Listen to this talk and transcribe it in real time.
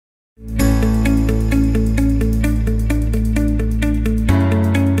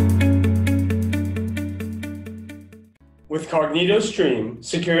Cognito Stream,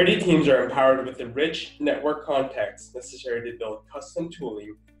 security teams are empowered with the rich network context necessary to build custom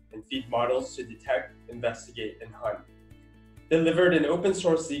tooling and feed models to detect, investigate, and hunt. Delivered in open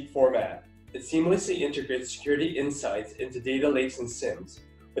source Zeek format, it seamlessly integrates security insights into data lakes and SIEMs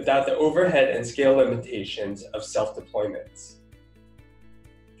without the overhead and scale limitations of self-deployments.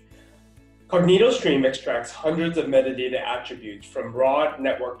 Cognito Stream extracts hundreds of metadata attributes from raw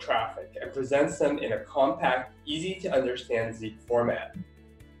network traffic and presents them in a compact, easy-to-understand Zeek format.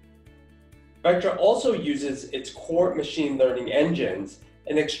 Vectra also uses its core machine learning engines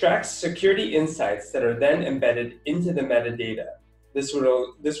and extracts security insights that are then embedded into the metadata. This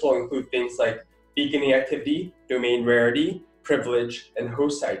will include things like beaconing activity, domain rarity, privilege, and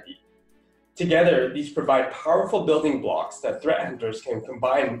host ID. Together, these provide powerful building blocks that threat hunters can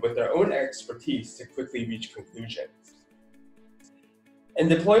combine with their own expertise to quickly reach conclusions.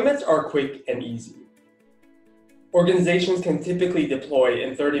 And deployments are quick and easy. Organizations can typically deploy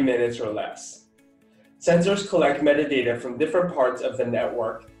in 30 minutes or less. Sensors collect metadata from different parts of the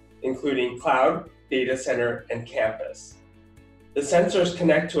network, including cloud, data center, and campus. The sensors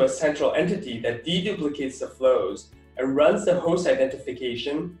connect to a central entity that deduplicates the flows and runs the host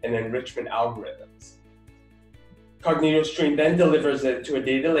identification and enrichment algorithms. Cognito Stream then delivers it to a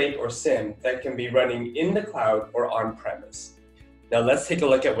data lake or SIEM that can be running in the cloud or on-premise. Now let's take a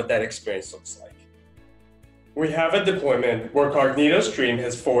look at what that experience looks like. We have a deployment where Cognito Stream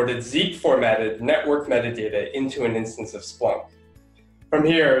has forwarded Zeek-formatted network metadata into an instance of Splunk. From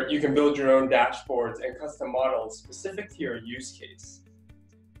here, you can build your own dashboards and custom models specific to your use case.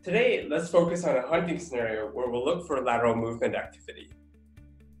 Today, let's focus on a hunting scenario where we'll look for lateral movement activity.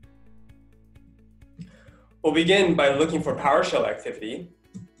 We'll begin by looking for PowerShell activity.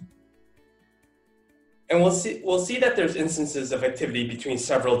 And we'll see that there's instances of activity between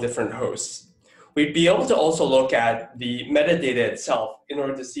several different hosts. We'd be able to also look at the metadata itself in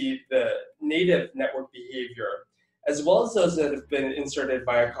order to see the native network behavior, as well as those that have been inserted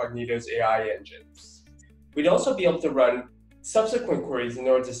via Cognito's AI engines. We'd also be able to run subsequent queries in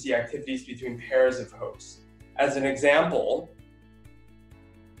order to see activities between pairs of hosts. As an example,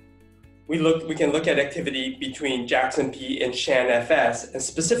 we can look at activity between Jackson P and Shan FS and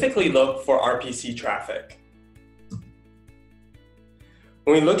specifically look for RPC traffic.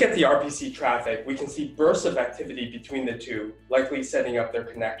 When we look at the RPC traffic, we can see bursts of activity between the two, likely setting up their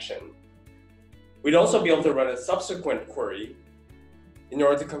connection. We'd also be able to run a subsequent query in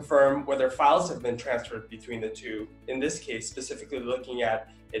order to confirm whether files have been transferred between the two, in this case, specifically looking at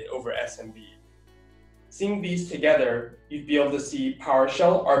it over SMB. Seeing these together, you'd be able to see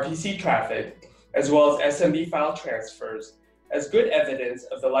PowerShell RPC traffic, as well as SMB file transfers, as good evidence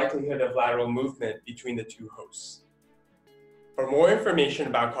of the likelihood of lateral movement between the two hosts. For more information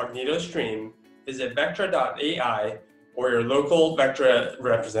about Cognito Stream, visit vectra.ai or your local Vectra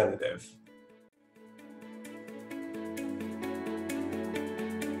representative.